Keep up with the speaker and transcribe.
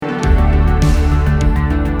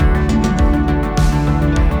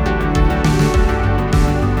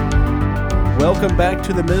Welcome back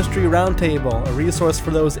to the Ministry Roundtable, a resource for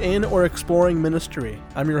those in or exploring ministry.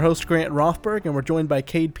 I'm your host, Grant Rothberg, and we're joined by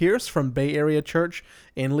Cade Pierce from Bay Area Church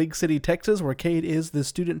in League City, Texas, where Cade is the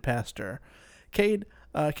student pastor. Cade,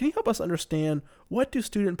 can you help us understand what do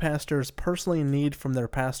student pastors personally need from their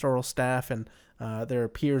pastoral staff and their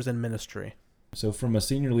peers in ministry? So from a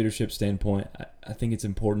senior leadership standpoint, I think it's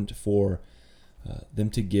important for them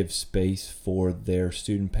to give space for their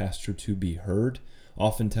student pastor to be heard.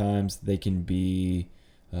 Oftentimes they can be,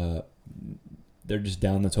 they're just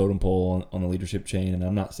down the totem pole on the leadership chain, and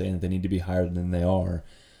I'm not saying that they need to be higher than they are.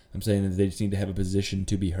 I'm saying that they just need to have a position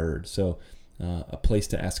to be heard. So a place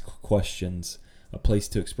to ask questions, a place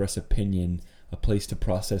to express opinion, a place to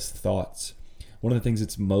process thoughts. One of the things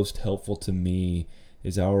that's most helpful to me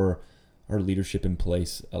is our leadership in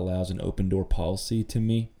place allows an open door policy to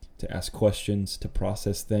me to ask questions, to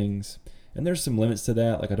process things. And there's some limits to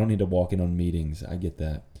that. Like, I don't need to walk in on meetings. I get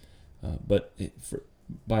that. But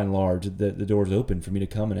by and large, the door's open for me to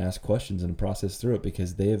come and ask questions and process through it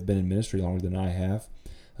because they have been in ministry longer than I have.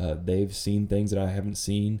 They've seen things that I haven't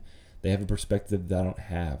seen. They have a perspective that I don't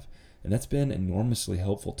have. And that's been enormously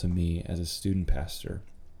helpful to me as a student pastor.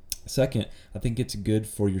 Second, I think it's good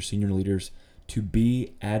for your senior leaders to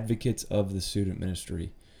be advocates of the student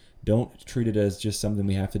ministry. Don't treat it as just something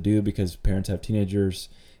we have to do because parents have teenagers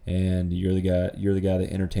and you're the guy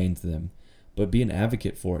that entertains them. But be an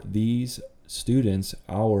advocate for it. These students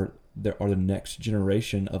are the next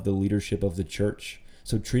generation of the leadership of the church.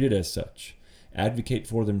 So treat it as such. Advocate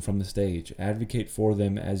for them from the stage. Advocate for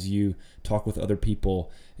them as you talk with other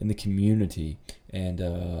people in the community and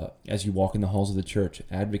as you walk in the halls of the church.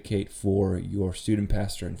 Advocate for your student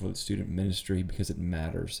pastor and for the student ministry because it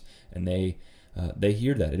matters. And they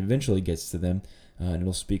hear that. It eventually gets to them. And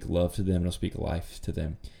it'll speak love to them. It'll speak life to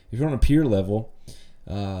them. If you're on a peer level,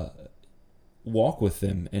 walk with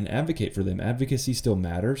them and advocate for them. Advocacy still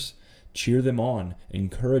matters. Cheer them on.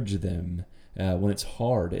 Encourage them when it's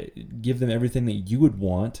hard. Give them everything that you would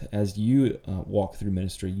want as you walk through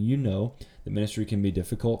ministry. You know that ministry can be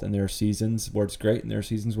difficult, and there are seasons where it's great, and there are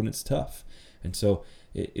seasons when it's tough. And so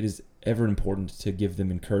it is ever important to give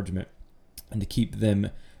them encouragement and to keep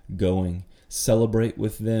them going. Celebrate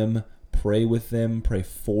with them. Pray with them, pray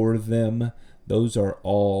for them. Those are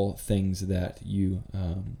all things that you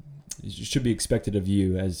should be expected of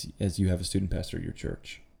you as you have a student pastor at your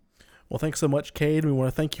church. Well, thanks so much, Cade. We want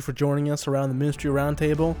to thank you for joining us around the Ministry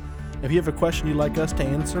Roundtable. If you have a question you'd like us to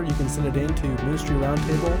answer, you can send it in to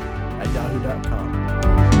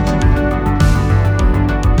ministryroundtable@yahoo.com.